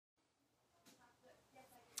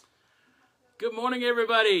Good morning,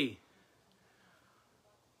 everybody.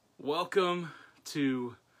 Welcome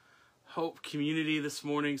to Hope Community this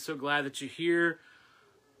morning. So glad that you're here.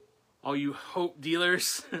 All you Hope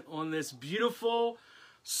dealers on this beautiful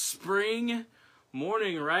spring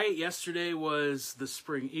morning, right? Yesterday was the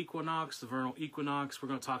spring equinox, the vernal equinox. We're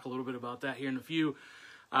going to talk a little bit about that here in a few.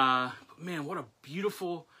 Man, what a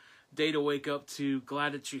beautiful day to wake up to.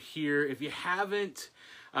 Glad that you're here. If you haven't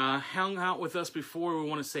hung out with us before, we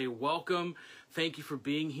want to say welcome. Thank you for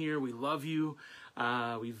being here. We love you.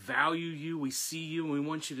 We value you. We see you. And we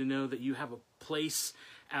want you to know that you have a place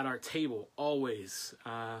at our table always.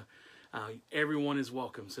 Everyone is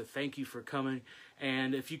welcome. So thank you for coming.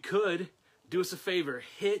 And if you could, do us a favor.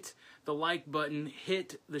 Hit the like button.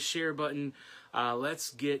 Hit the share button.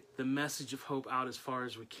 Let's get the message of hope out as far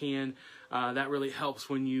as we can. That really helps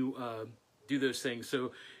when you do those things.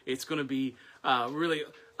 So it's going to be really,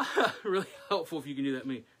 really helpful if you can do that. Let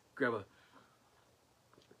me grab a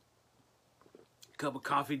cup of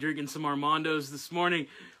coffee, drinking some Armandos this morning,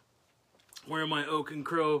 wearing my Oak and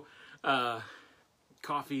Crow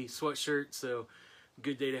coffee sweatshirt. So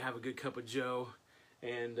good day to have a good cup of Joe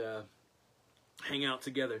and hang out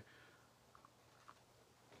together.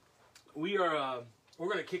 We're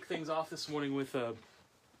going to kick things off this morning with a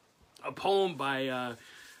poem by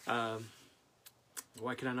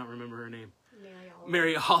why can I not remember her name?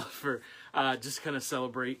 Mary Oliver. Just kind of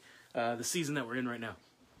celebrate the season that we're in right now.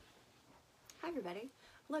 Hi everybody.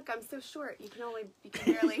 Look, I'm so short. You can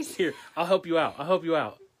barely. Here, I'll help you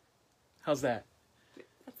out. How's that?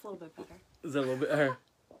 That's a little bit better. Is that a little bit better?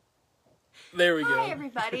 There we go. Hi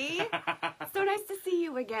everybody. So nice to see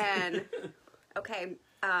you again. Okay,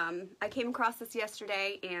 I came across this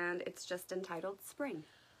yesterday and it's just entitled Spring.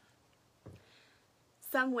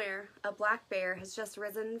 Somewhere, a black bear has just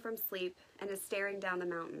risen from sleep and is staring down the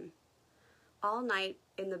mountain. All night,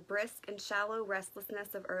 in the brisk and shallow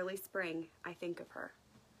restlessness of early spring, I think of her.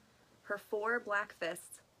 Her 4 black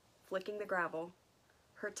fists flicking the gravel,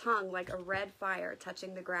 her tongue like a red fire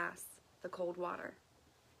touching the grass, the cold water.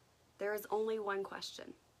 There is only one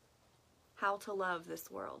question: how to love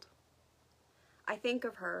this world. I think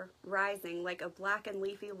of her rising like a black and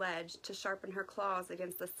leafy ledge to sharpen her claws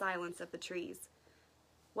against the silence of the trees.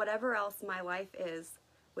 Whatever else my life is,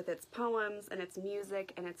 with its poems and its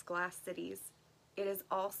music and its glass cities, it is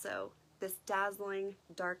also this dazzling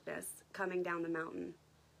darkness coming down the mountain,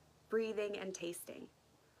 breathing and tasting.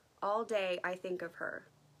 All day I think of her,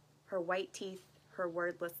 her white teeth, her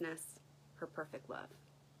wordlessness, her perfect love.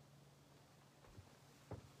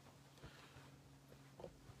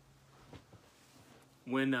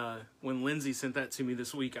 When Lindsay sent that to me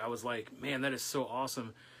this week, I was like, man, that is so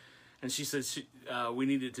awesome. And she said we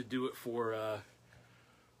needed to do it for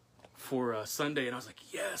Sunday, and I was like,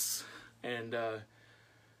 yes. And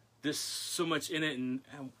there's so much in it, and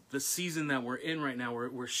the season that we're in right now,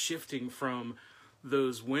 we're shifting from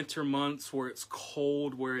those winter months where it's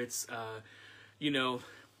cold, where it's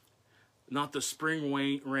not the spring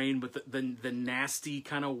rain, but the nasty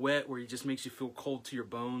kind of wet where it just makes you feel cold to your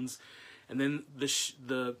bones. And then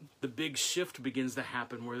the big shift begins to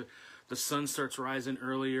happen where the sun starts rising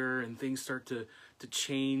earlier and things start to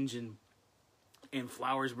change and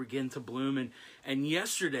flowers begin to bloom. And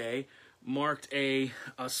yesterday marked a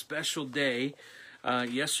special day.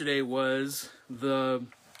 Yesterday was the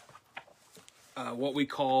what we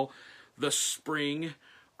call the spring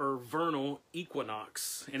or vernal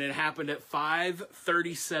equinox. And it happened at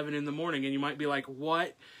 5:37 in the morning. And you might be like,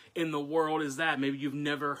 what in the world is that? Maybe you've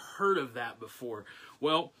never heard of that before.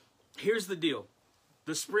 Well, here's the deal.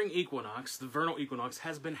 The spring equinox, the vernal equinox,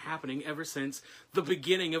 has been happening ever since the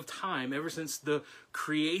beginning of time, ever since the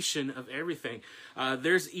creation of everything.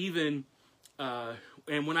 There's even,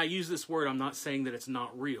 and when I use this word, I'm not saying that it's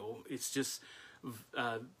not real. It's just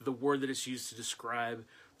the word that it's used to describe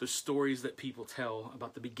the stories that people tell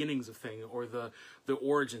about the beginnings of things or the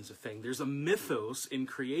origins of things. There's a mythos in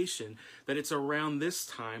creation that it's around this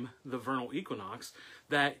time, the vernal equinox,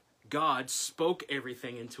 that God spoke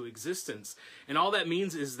everything into existence. And all that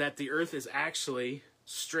means is that the earth is actually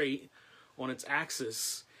straight on its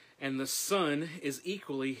axis, and the sun is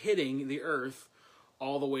equally hitting the earth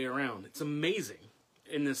all the way around. It's amazing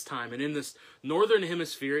in this time. And in this northern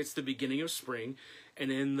hemisphere, it's the beginning of spring. And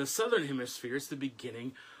in the southern hemisphere, it's the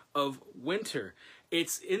beginning of winter.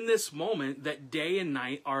 It's in this moment that day and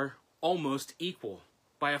night are almost equal.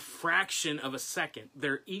 By a fraction of a second,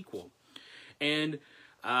 they're equal. And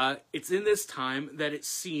it's in this time that it's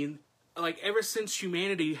seen, like ever since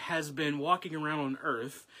humanity has been walking around on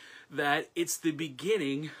Earth, that it's the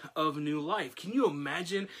beginning of new life. Can you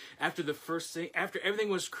imagine after the first thing, after everything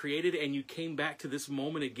was created and you came back to this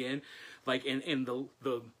moment again, like, and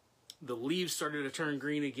the leaves started to turn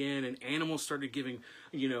green again, and animals started giving,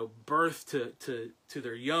 birth to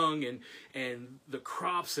their young, and the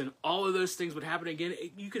crops and all of those things would happen again.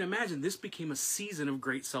 You can imagine this became a season of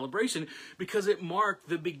great celebration because it marked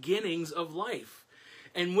the beginnings of life.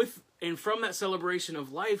 And from that celebration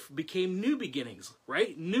of life became new beginnings,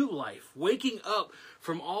 right? New life, waking up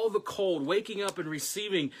from all the cold, waking up and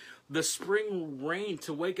receiving the spring rain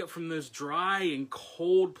to wake up from those dry and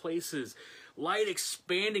cold places, light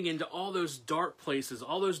expanding into all those dark places,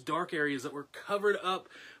 all those dark areas that were covered up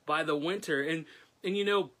by the winter. And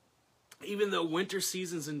even though winter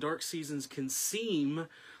seasons and dark seasons can seem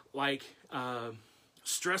like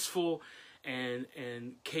stressful and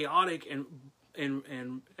chaotic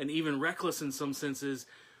and even reckless in some senses,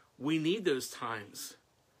 we need those times,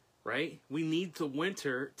 right? We need the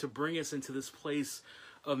winter to bring us into this place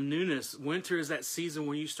of newness. Winter is that season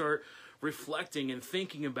when you start reflecting and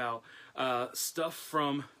thinking about stuff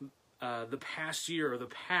from the past year or the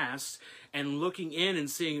past, and looking in and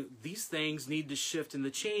seeing these things need to shift and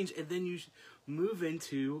the change, and then you move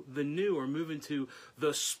into the new, or move into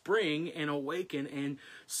the spring and awaken and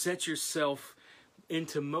set yourself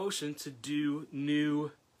into motion to do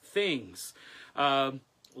new things.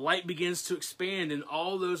 Light begins to expand in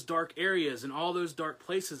all those dark areas and all those dark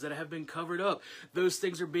places that have been covered up. Those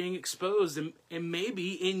things are being exposed, and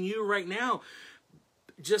maybe in you right now,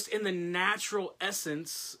 just in the natural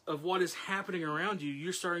essence of what is happening around you,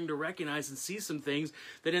 you're starting to recognize and see some things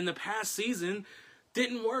that in the past season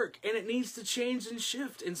didn't work, and it needs to change and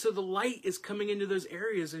shift. And so the light is coming into those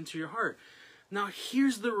areas, into your heart. Now,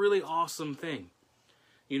 here's the really awesome thing.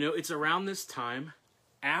 It's around this time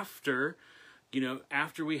after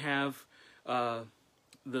we have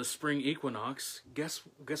the spring equinox. Guess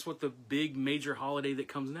what the big major holiday that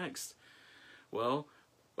comes next? Well,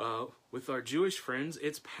 with our Jewish friends,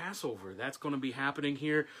 it's Passover. That's going to be happening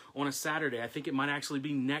here on a Saturday. I think it might actually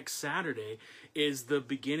be next Saturday is the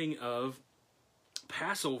beginning of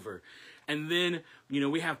Passover. And then,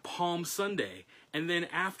 we have Palm Sunday. And then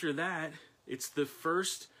after that, it's the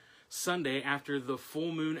first Sunday after the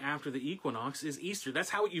full moon, after the equinox, is Easter.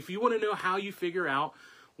 That's how, if you want to know how you figure out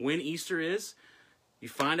when Easter is, you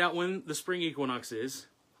find out when the spring equinox is,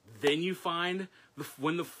 then you find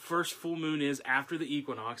when the first full moon is after the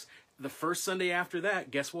equinox. The first Sunday after that,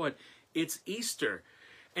 guess what? It's Easter.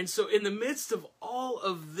 And so in the midst of all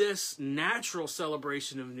of this natural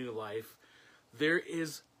celebration of new life, there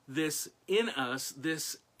is this in us,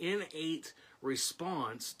 this innate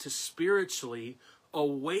response to spiritually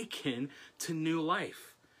awaken to new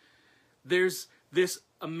life. There's this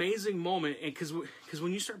amazing moment, and because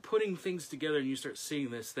when you start putting things together and you start seeing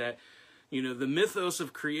this, that the mythos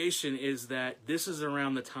of creation is that this is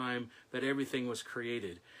around the time that everything was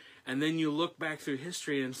created, and then you look back through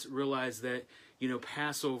history and realize that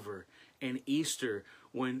Passover and Easter,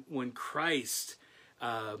 when Christ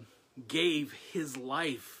gave his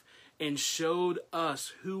life and showed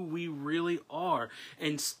us who we really are,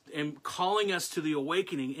 and calling us to the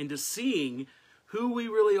awakening into seeing who we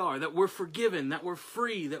really are, that we're forgiven, that we're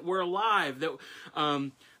free, that we're alive,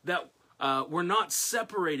 that we're not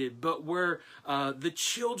separated, but we're the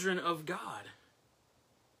children of God.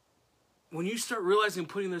 When you start realizing,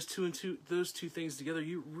 putting those two things together,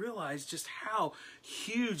 you realize just how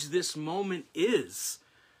huge this moment is,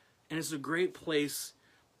 and it's a great place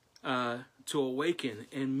to awaken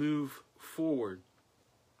and move forward.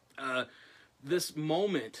 This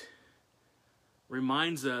moment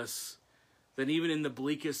reminds us that even in the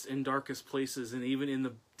bleakest and darkest places, and even in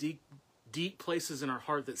the deep places in our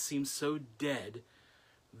heart that seem so dead,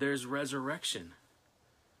 there's resurrection.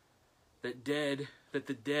 That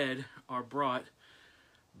the dead are brought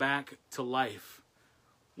back to life.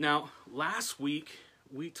 Now, last week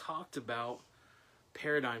we talked about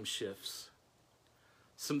paradigm shifts.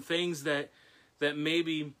 Some things that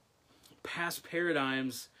maybe past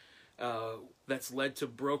paradigms that's led to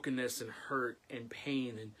brokenness and hurt and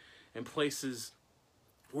pain, and places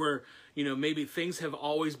where maybe things have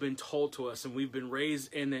always been told to us, and we've been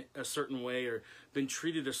raised in a certain way or been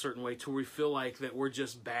treated a certain way, to where we feel like that we're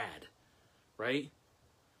just bad, right?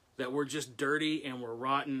 That we're just dirty and we're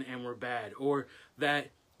rotten and we're bad, or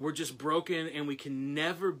that we're just broken and we can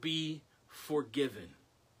never be forgiven.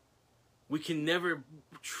 We can never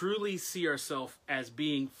truly see ourselves as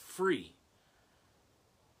being free.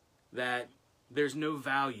 That there's no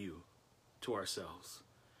value to ourselves.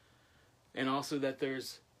 And also that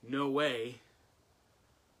there's no way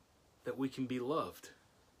that we can be loved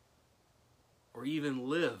or even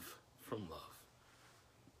live from love.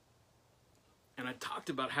 And I talked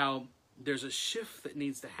about how there's a shift that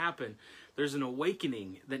needs to happen. There's an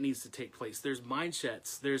awakening that needs to take place. There's mind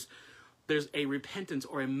shifts. There's a repentance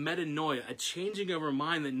or a metanoia, a changing of our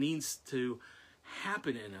mind that needs to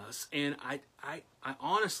happen in us. And I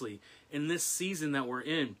honestly, in this season that we're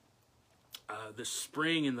in, the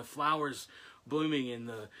spring and the flowers blooming and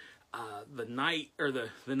the night, or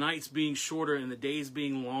the nights being shorter and the days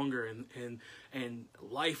being longer, and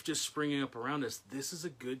life just springing up around us, this is a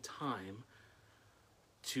good time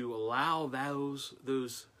to allow those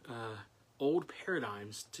old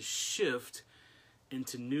paradigms to shift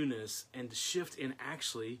into newness and to shift in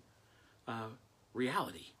actually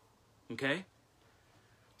reality. Okay?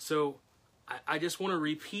 So I just want to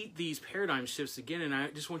repeat these paradigm shifts again, and I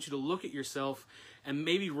just want you to look at yourself and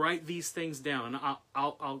maybe write these things down. And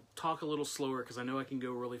I'll talk a little slower because I know I can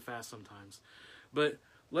go really fast sometimes. But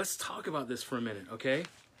let's talk about this for a minute, okay?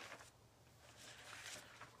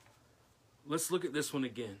 Let's look at this one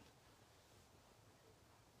again.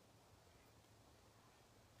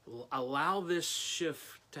 Allow this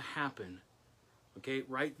shift to happen. Okay,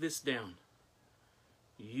 write this down.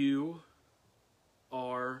 You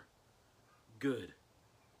are good.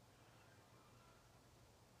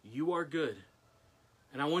 You are good.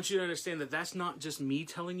 And I want you to understand that that's not just me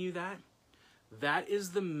telling you that. That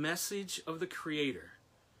is the message of the Creator.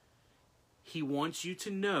 He wants you to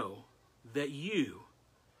know that you,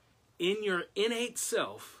 in your innate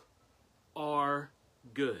self, are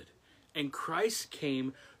good. And Christ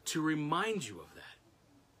came to remind you of that.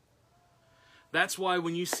 That's why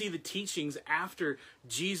when you see the teachings after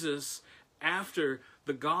Jesus, after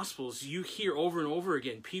the Gospels, you hear over and over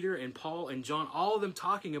again, Peter and Paul and John, all of them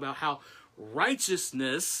talking about how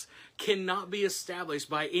righteousness cannot be established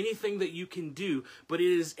by anything that you can do, but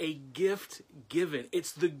it is a gift given.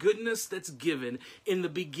 It's the goodness that's given in the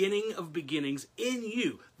beginning of beginnings in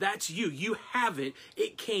you. That's you. You have it.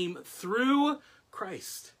 It came through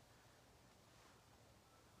Christ.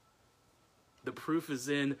 The proof is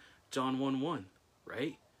in John 1:1,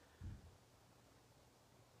 right?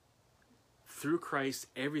 Through Christ,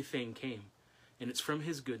 everything came. And it's from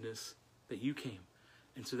his goodness that you came.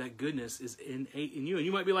 And so that goodness is innate in you. And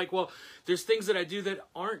you might be like, well, there's things that I do that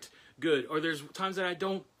aren't good. Or there's times that I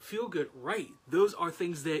don't feel good. Right. Those are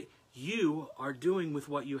things that you are doing with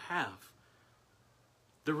what you have.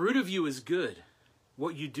 The root of you is good.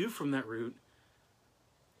 What you do from that root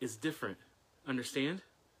is different. Understand?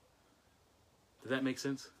 Does that make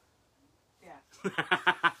sense? Yeah. Sorry,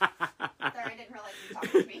 I didn't realize you were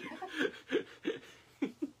talking to me.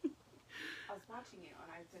 I was watching you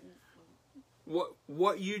and I didn't.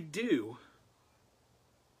 What you do,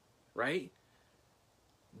 right?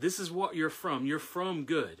 This is what you're from. You're from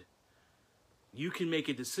good. You can make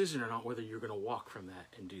a decision or not whether you're going to walk from that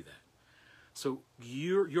and do that. So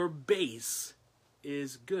your base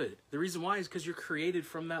is good. The reason why is because you're created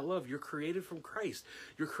from that love. You're created from Christ.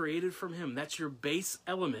 You're created from him. That's your base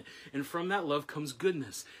element. And from that love comes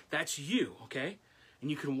goodness. That's you, okay? And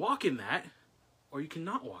you can walk in that or you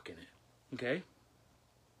cannot walk in it, okay?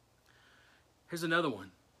 Here's another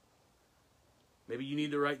one. Maybe you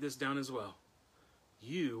need to write this down as well.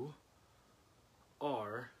 You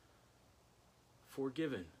are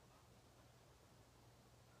forgiven.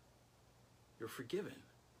 You're forgiven.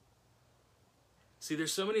 See,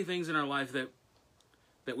 there's so many things in our life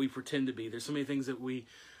that we pretend to be. There's so many things that we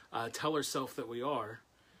tell ourselves that we are,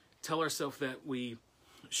 tell ourselves that we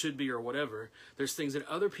should be or whatever. There's things that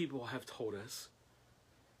other people have told us.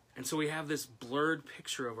 And so we have this blurred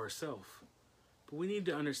picture of ourselves. But we need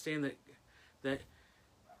to understand that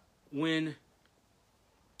when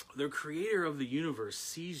the creator of the universe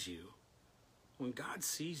sees you, when God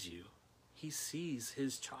sees you, he sees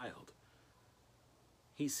his child.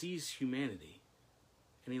 He sees humanity.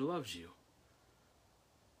 And he loves you.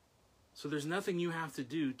 So there's nothing you have to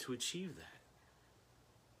do to achieve that.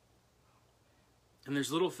 And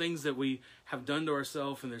there's little things that we have done to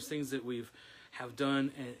ourselves, and there's things that have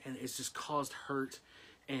done, and it's just caused hurt.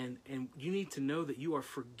 And you need to know that you are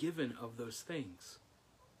forgiven of those things.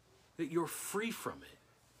 That you're free from it.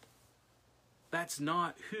 That's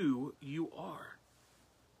not who you are.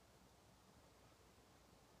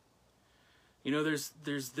 You know, there's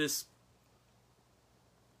this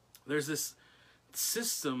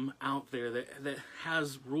system out there that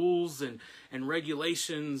has rules and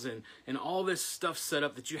regulations and all this stuff set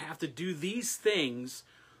up that you have to do these things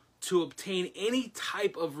to obtain any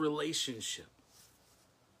type of relationship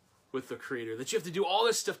with the Creator. That you have to do all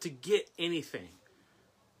this stuff to get anything.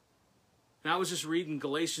 And I was just reading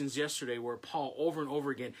Galatians yesterday where Paul over and over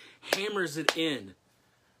again hammers it in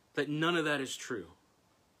that none of that is true.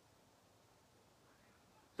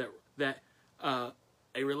 that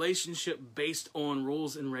a relationship based on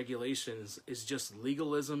rules and regulations is just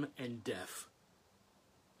legalism and death.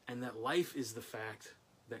 And that life is the fact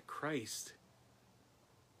that Christ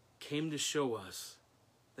came to show us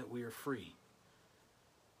that we are free.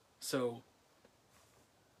 So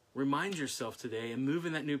remind yourself today and move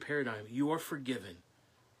in that new paradigm. You are forgiven.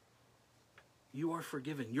 You are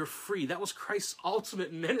forgiven. You're free. That was Christ's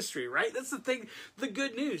ultimate ministry, right? That's the thing, the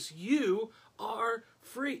good news. You are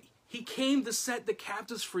free. He came to set the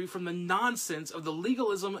captives free from the nonsense of the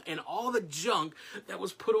legalism and all the junk that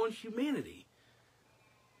was put on humanity.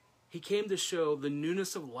 He came to show the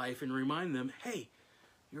newness of life and remind them, hey,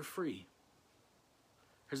 you're free.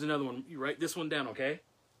 Here's another one. You write this one down, okay?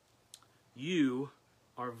 You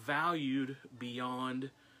are valued beyond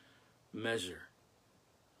measure.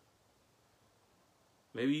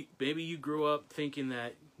 Maybe you grew up thinking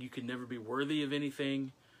that you could never be worthy of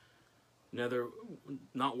anything,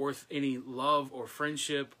 not worth any love or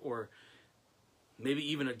friendship, or maybe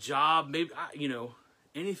even a job, maybe,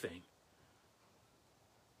 anything.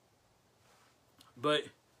 But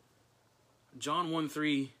John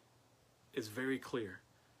 1:3 is very clear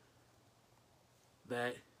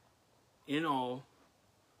that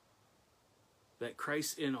that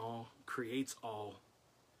Christ in all creates all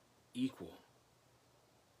equal.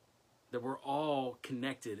 That we're all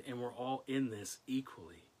connected and we're all in this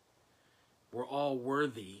equally. We're all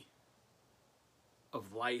worthy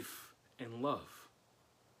of life and love.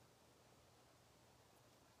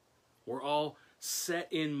 We're all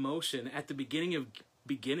set in motion at the beginning of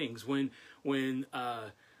beginnings when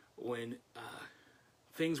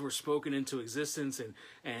things were spoken into existence and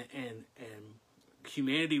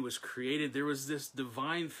humanity was created. There was this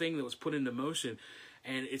divine thing that was put into motion,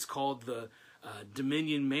 and it's called the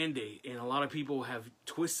dominion mandate. And a lot of people have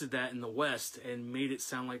twisted that in the West and made it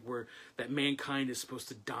sound like that mankind is supposed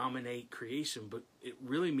to dominate creation, but it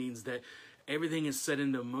really means that everything is set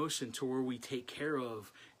into motion to where we take care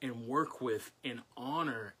of and work with and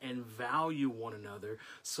honor and value one another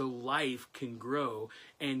so life can grow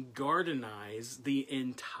and gardenize the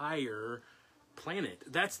entire planet.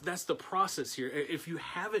 That's the process here. If you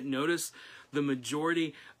haven't noticed, the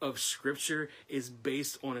majority of Scripture is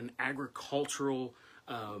based on an agricultural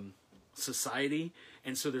society,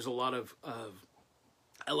 and so there's a lot of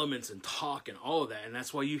elements and talk and all of that, and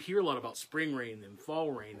that's why you hear a lot about spring rain and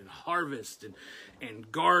fall rain and harvest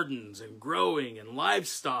and gardens and growing and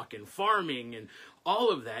livestock and farming, and all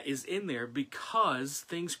of that is in there because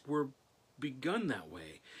things were begun that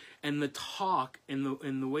way. And the talk and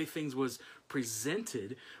the way things was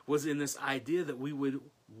presented was in this idea that we would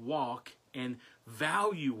walk and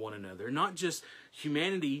value one another, not just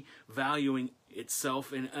humanity valuing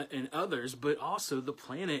itself and others, but also the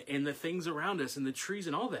planet and the things around us and the trees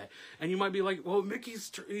and all that. And you might be like, well,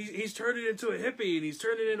 Mickey's he's turned it into a hippie and he's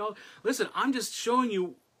turned it into all. Listen, I'm just showing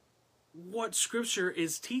you what Scripture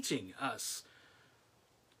is teaching us.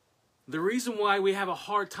 The reason why we have a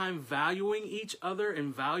hard time valuing each other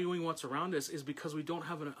and valuing what's around us is because we don't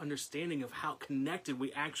have an understanding of how connected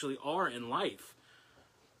we actually are in life.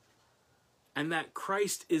 And that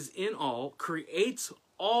Christ is in all, creates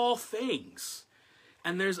all things.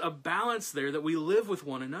 And there's a balance there that we live with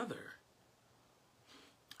one another.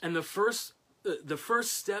 And the first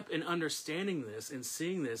step in understanding this and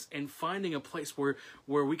seeing this and finding a place where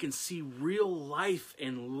we can see real life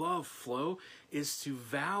and love flow is to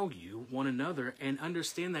value one another and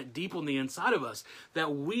understand that deep on the inside of us,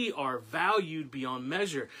 that we are valued beyond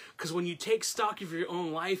measure. Because when you take stock of your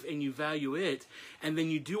own life and you value it, and then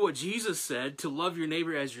you do what Jesus said, to love your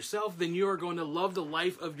neighbor as yourself, then you are going to love the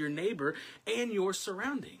life of your neighbor and your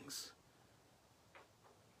surroundings.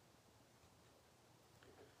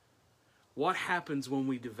 What happens when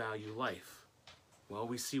we devalue life? Well,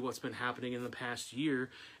 we see what's been happening in the past year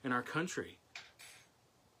in our country.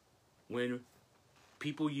 When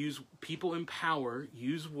people in power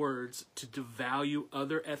use words to devalue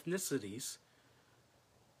other ethnicities,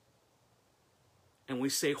 and we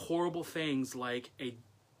say horrible things like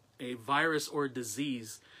a virus or a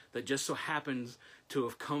disease that just so happens to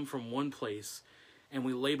have come from one place, and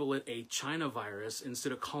we label it a China virus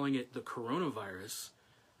instead of calling it the coronavirus.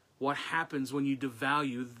 What happens when you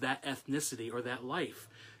devalue that ethnicity or that life?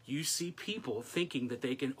 You see people thinking that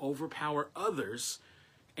they can overpower others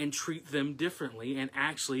and treat them differently and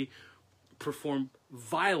actually perform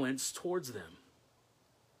violence towards them.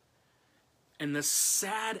 And the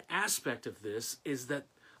sad aspect of this is that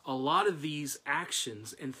a lot of these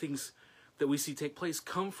actions and things that we see take place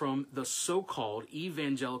come from the so-called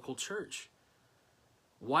evangelical church.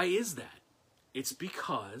 Why is that? It's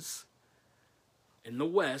because in the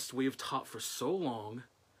West, we have taught for so long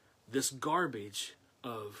this garbage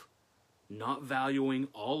of not valuing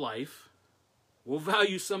all life. We'll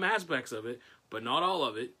value some aspects of it, but not all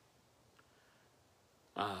of it.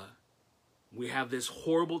 We have this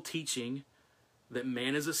horrible teaching that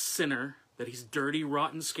man is a sinner, that he's dirty,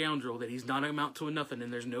 rotten scoundrel, that he's not amount to nothing,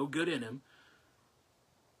 and there's no good in him.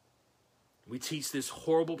 We teach this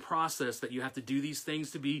horrible process that you have to do these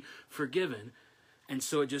things to be forgiven. And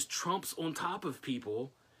so it just trumps on top of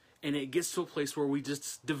people, and it gets to a place where we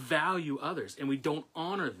just devalue others and we don't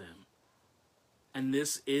honor them. And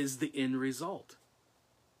this is the end result.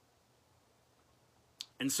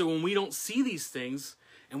 And so when we don't see these things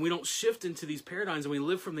and we don't shift into these paradigms and we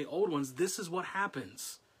live from the old ones, this is what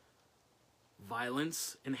happens.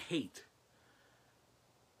 Violence and hate.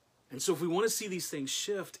 And so if we want to see these things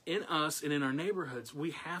shift in us and in our neighborhoods,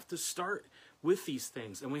 we have to start with these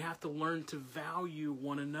things, and we have to learn to value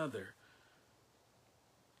one another.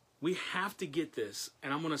 We have to get this,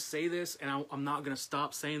 and I'm going to say this, and I'm not going to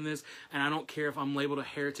stop saying this, and I don't care if I'm labeled a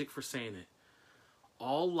heretic for saying it.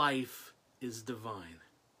 All life is divine.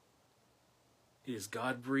 It is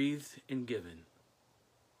God-breathed and given.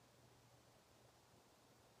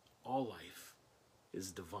 All life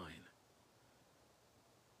is divine.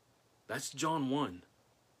 That's John 1.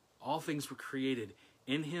 All things were created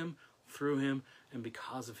in him, through him, and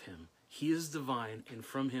because of him. He is divine, and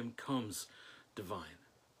from him comes divine.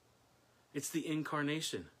 It's the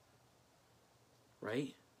incarnation,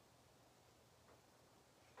 right?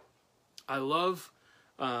 I love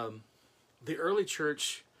the early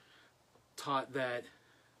church taught that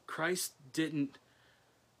Christ didn't,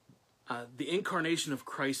 the incarnation of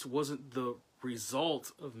Christ wasn't the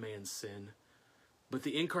result of man's sin, but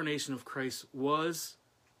the incarnation of Christ was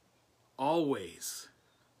always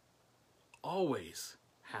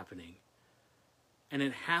happening. And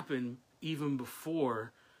it happened even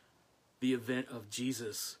before the event of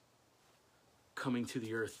Jesus coming to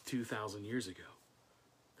the earth 2,000 years ago.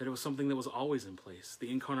 That it was something that was always in place. The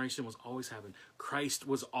incarnation was always happening. Christ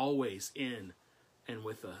was always in and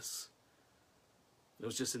with us. It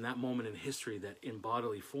was just in that moment in history that in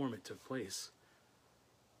bodily form it took place.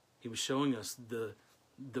 He was showing us the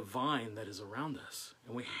divine that is around us.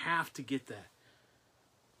 And we have to get that.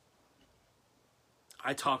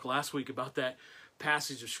 I talked last week about that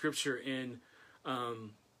passage of scripture in,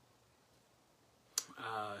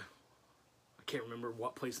 I can't remember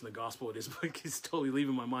what place in the gospel it is, but it's totally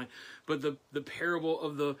leaving my mind. But the parable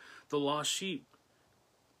of the lost sheep.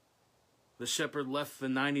 The shepherd left the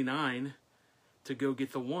 99 to go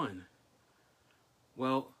get the one.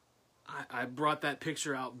 Well, I brought that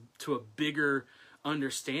picture out to a bigger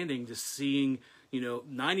understanding, just seeing,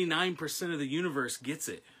 99% of the universe gets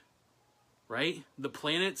it. Right? The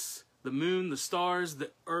planets, the moon, the stars,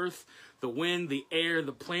 the earth, the wind, the air,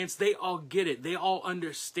 the plants, they all get it. They all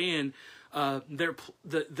understand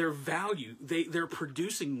their value. They're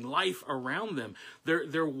producing life around them.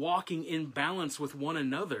 They're walking in balance with one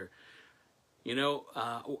another.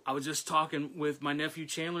 I was just talking with my nephew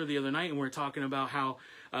Chandler the other night, and we were talking about how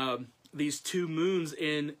these two moons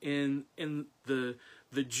in the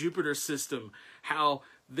Jupiter system, how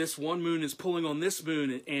this one moon is pulling on this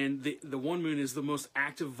moon, and the one moon is the most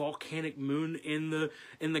active volcanic moon in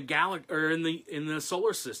the galaxy, or in the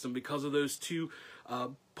solar system, because of those two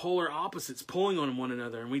polar opposites pulling on one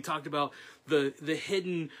another. And we talked about the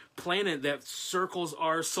hidden planet that circles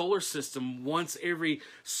our solar system once every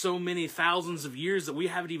so many thousands of years that we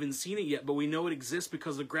haven't even seen it yet, but we know it exists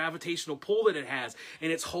because of the gravitational pull that it has,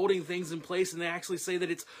 and it's holding things in place. And they actually say that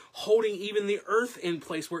it's holding even the Earth in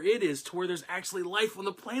place where it is, to where there's actually life on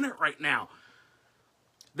the planet right now.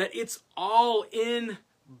 That it's all in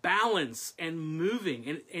balance and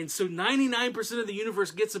moving, and so 99% of the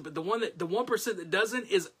universe gets it, but the 1% that doesn't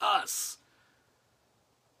is us.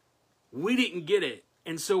 We didn't get it.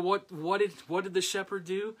 And so what did the shepherd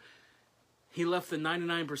do? He left the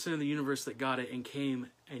 99% of the universe that got it and came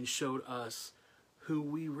and showed us who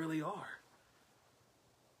we really are.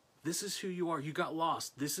 This is who you are. You got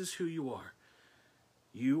lost. This is who you are.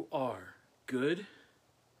 You are good.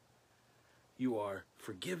 You are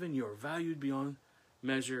forgiven. You are valued beyond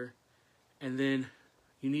measure. And then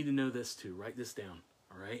you need to know this too. Write this down.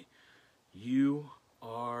 All right? You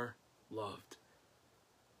are loved.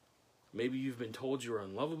 Maybe you've been told you're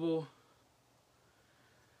unlovable.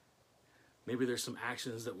 Maybe there's some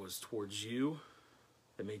actions that was towards you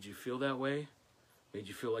that made you feel that way. Made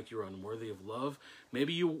you feel like you were unworthy of love.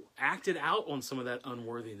 Maybe you acted out on some of that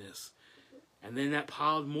unworthiness, and then that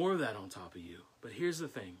piled more of that on top of you. But here's the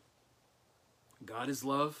thing. God is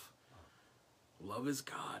love. Love is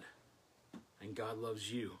God. And God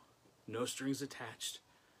loves you. No strings attached.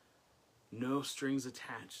 No strings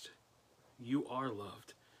attached. You are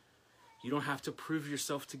loved. You don't have to prove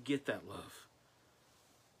yourself to get that love.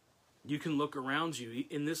 You can look around you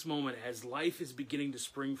in this moment as life is beginning to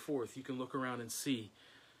spring forth. You can look around and see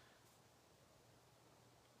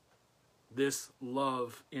this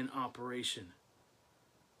love in operation.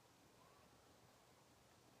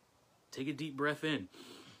 Take a deep breath in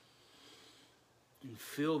and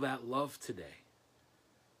feel that love today.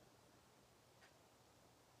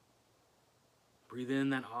 Breathe in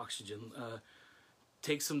that oxygen.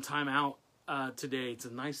 Take some time out today. It's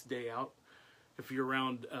a nice day out. If you're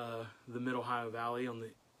around the Mid Ohio Valley on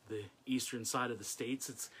the eastern side of the states,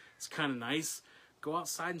 it's kind of nice. Go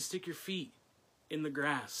outside and stick your feet in the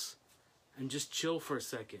grass and just chill for a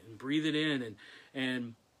second and breathe it in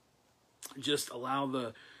and just allow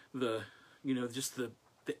the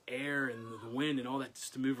air and the wind and all that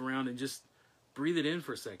just to move around and just breathe it in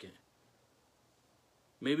for a second.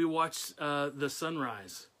 Maybe watch the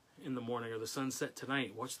sunrise in the morning or the sunset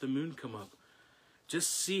tonight. Watch the moon come up.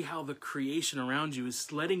 Just see how the creation around you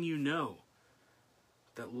is letting you know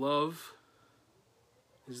that love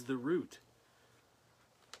is the root.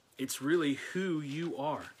 It's really who you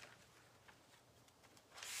are.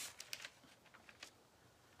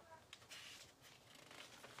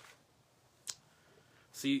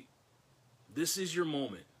 See, this is your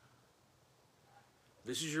moment.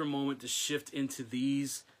 This is your moment to shift into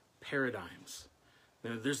these paradigms.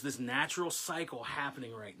 Now, there's this natural cycle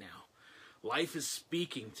happening right now. Life is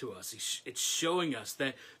speaking to us. It's showing us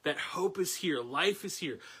that hope is here. Life is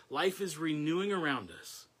here. Life is renewing around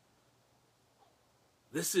us.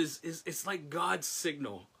 This it's like God's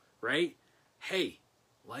signal, right? Hey,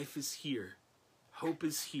 life is here. Hope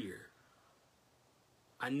is here.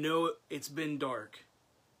 I know it's been dark,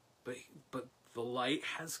 but the light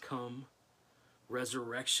has come.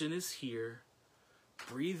 Resurrection is here.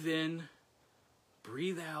 Breathe in,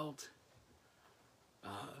 breathe out.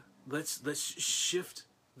 Let's shift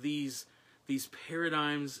these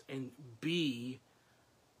paradigms and be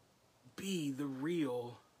the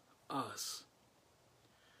real us.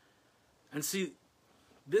 And see,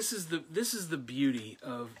 this is the beauty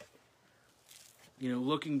of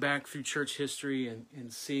looking back through church history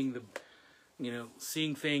and seeing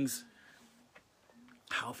seeing things,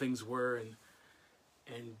 how things were,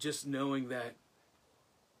 and just knowing that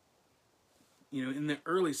in the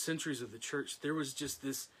early centuries of the church there was just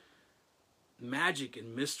this magic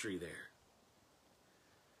and mystery there.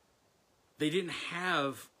 They didn't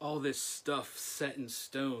have all this stuff set in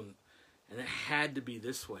stone and it had to be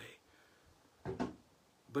this way.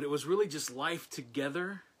 But it was really just life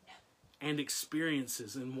together and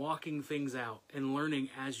experiences and walking things out and learning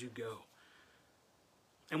as you go.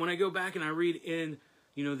 And when I go back and I read in,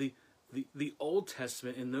 the Old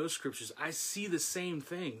Testament in those scriptures, I see the same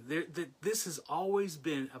thing. That this has always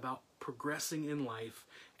been about progressing in life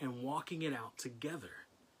and walking it out together.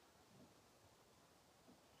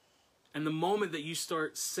 And the moment that you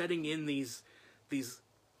start setting in these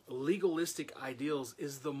legalistic ideals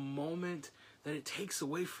is the moment that it takes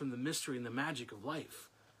away from the mystery and the magic of life.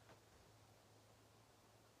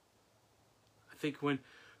 I think when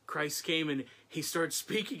Christ came and he started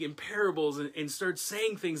speaking in parables and started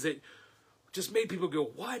saying things that just made people go,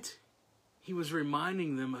 what? He was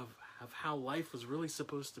reminding them of how life was really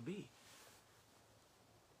supposed to be.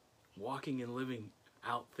 Walking and living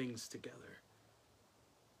out things together.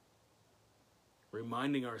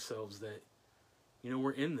 Reminding ourselves that,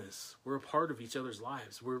 we're in this. We're a part of each other's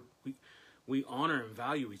lives. We honor and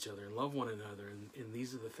value each other and love one another. And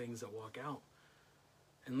these are the things that walk out.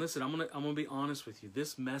 And listen, I'm gonna be honest with you.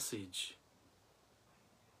 This message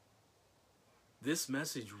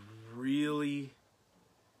really,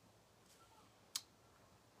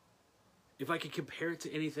 if I could compare it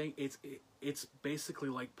to anything, it's basically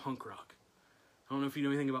like punk rock. I don't know if you know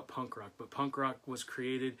anything about punk rock, but punk rock was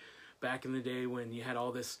created back in the day when you had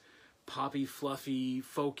all this poppy, fluffy,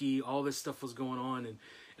 folky, all this stuff was going on,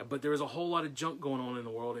 but there was a whole lot of junk going on in the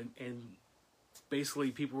world, and basically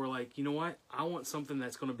people were like, you know what? I want something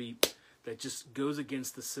that just goes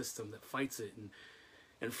against the system, that fights it,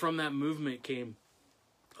 and from that movement came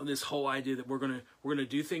this whole idea that we're gonna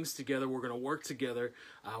do things together, we're gonna work together,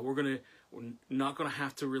 we're not gonna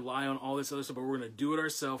have to rely on all this other stuff, but we're gonna do it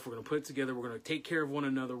ourselves, we're gonna put it together, we're gonna take care of one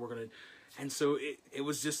another, and so it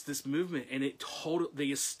was just this movement, and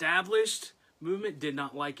the established movement did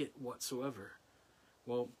not like it whatsoever.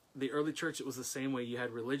 Well, the early church, it was the same way. You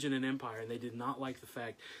had religion and empire, and they did not like the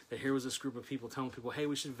fact that here was this group of people telling people, hey,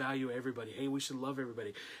 we should value everybody. Hey, we should love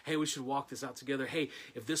everybody. Hey, we should walk this out together. Hey,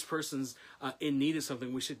 if this person's in need of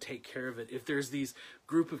something, we should take care of it. If there's these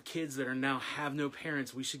group of kids that are now have no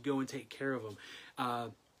parents, we should go and take care of them.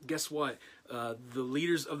 guess what? The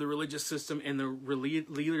leaders of the religious system and the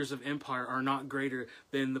leaders of empire are not greater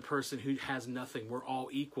than the person who has nothing. We're all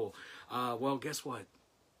equal. Well, guess what?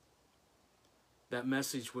 That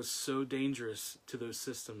message was so dangerous to those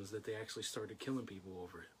systems that they actually started killing people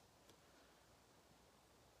over it.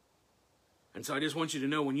 And so I just want you to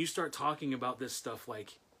know, when you start talking about this stuff,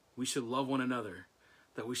 like we should love one another,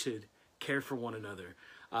 that we should care for one another,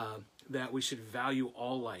 that we should value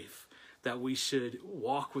all life, that we should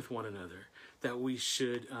walk with one another, that we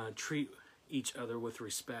should treat each other with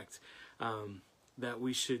respect, that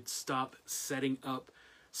we should stop setting up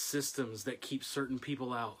systems that keep certain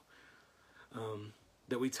people out,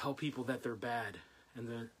 that we tell people that they're bad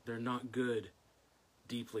and they're not good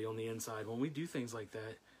deeply on the inside. When we do things like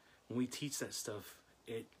that, when we teach that stuff,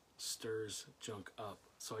 it stirs junk up.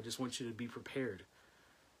 So I just want you to be prepared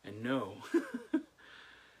and know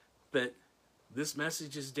that this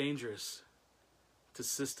message is dangerous to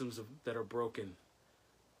systems that are broken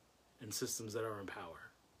and systems that are in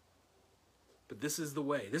power. But this is the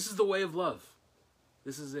way. This is the way of love.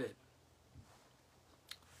 This is it.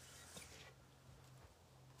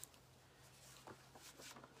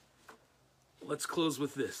 Let's close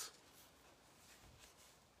with this.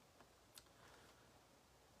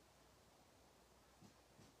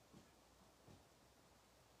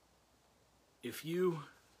 If you,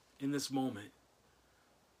 in this moment,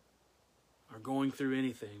 are going through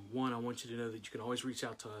anything, one, I want you to know that you can always reach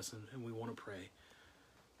out to us, and we want to pray,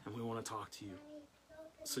 and we want to talk to you.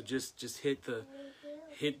 So just hit the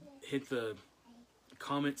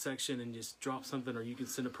comment section and just drop something, or you can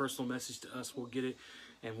send a personal message to us. We'll get it,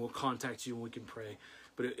 and we'll contact you, and we can pray.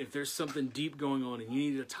 But if there's something deep going on, and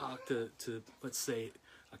you need to talk to let's say,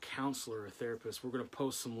 a counselor or a therapist, we're going to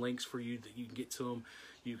post some links for you that you can get to them.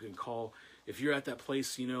 You can call. If you're at that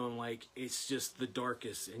place, and like it's just the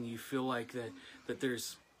darkest, and you feel like that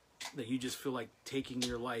you just feel like taking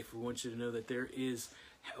your life, we want you to know that there is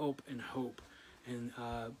help and hope. And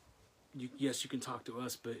yes, you can talk to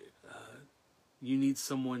us, but you need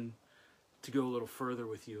someone to go a little further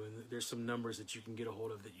with you. And there's some numbers that you can get a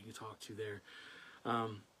hold of that you can talk to there.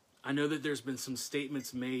 I know that there's been some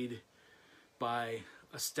statements made by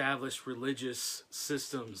established religious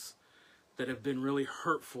systems that have been really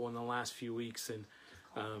hurtful in the last few weeks. And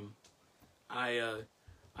I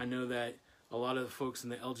know that a lot of the folks in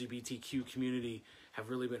the LGBTQ community have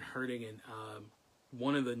really been hurting. And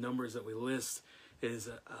one of the numbers that we list is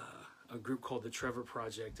a group called the Trevor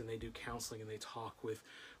Project, and they do counseling and they talk with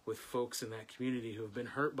folks in that community who have been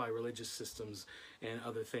hurt by religious systems and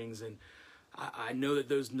other things. And I know that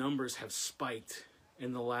those numbers have spiked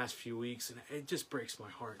in the last few weeks, and it just breaks my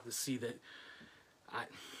heart to see that.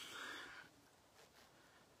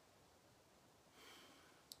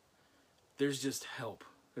 There's just help,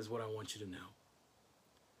 is what I want you to know.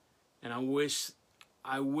 And I wish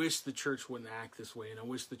the church wouldn't act this way, and I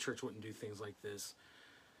wish the church wouldn't do things like this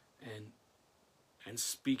and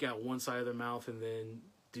speak out one side of their mouth and then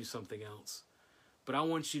do something else. But I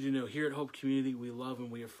want you to know, here at Hope Community, we love and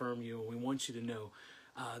we affirm you, and we want you to know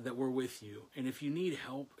that we're with you. And if you need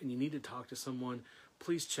help and you need to talk to someone,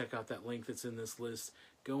 please check out that link that's in this list.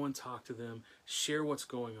 Go and talk to them. Share what's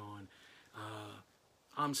going on.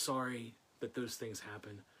 I'm sorry that those things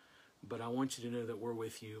happen, but I want you to know that we're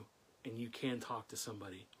with you and you can talk to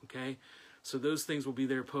somebody, okay? So those things will be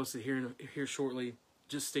there posted here shortly.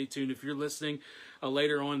 Just stay tuned. If you're listening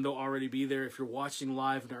later on, they'll already be there. If you're watching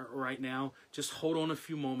live right now, just hold on a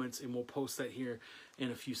few moments and we'll post that here in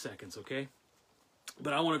a few seconds, okay?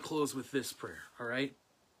 But I want to close with this prayer, all right?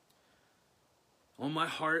 On my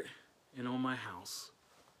heart and on my house,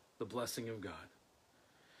 the blessing of God.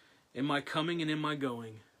 In my coming and in my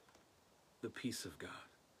going, the peace of God.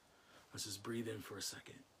 Let's just breathe in for a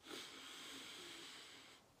second.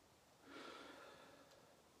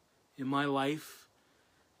 In my life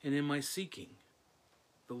and in my seeking,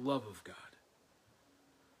 the love of God.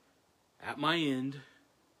 At my end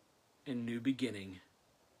and new beginning,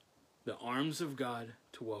 the arms of God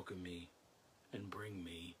to welcome me and bring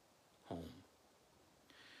me home.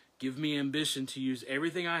 Give me ambition to use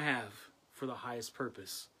everything I have for the highest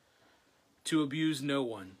purpose, to abuse no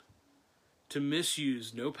one, to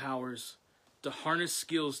misuse no powers, to harness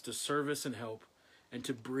skills to service and help, and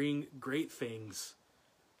to bring great things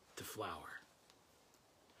to flower.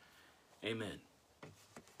 Amen.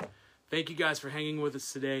 Thank you guys for hanging with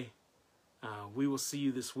us today. We will see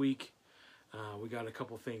you this week. We got a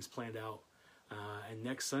couple things planned out. And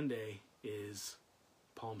next Sunday is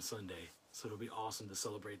Palm Sunday. So it'll be awesome to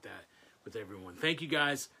celebrate that with everyone. Thank you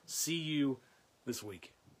guys. See you this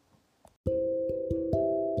week.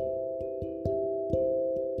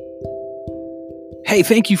 Hey,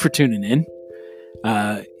 thank you for tuning in.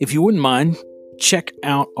 If you wouldn't mind, check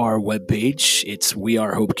out our webpage. It's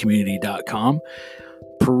wearehopecommunity.com.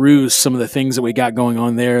 Peruse some of the things that we got going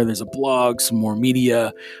on there. There's a blog, some more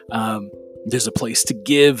media. There's a place to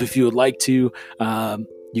give if you would like to.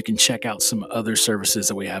 You can check out some other services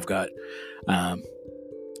that we have got.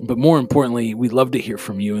 But more importantly, we'd love to hear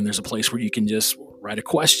from you. And there's a place where you can just write a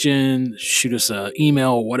question, shoot us an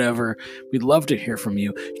email, whatever. We'd love to hear from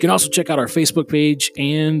you. You can also check out our Facebook page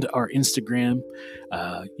and our Instagram.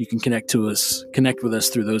 You can connect with us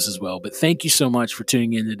through those as well. But thank you so much for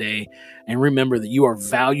tuning in today. And remember that you are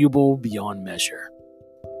valuable beyond measure.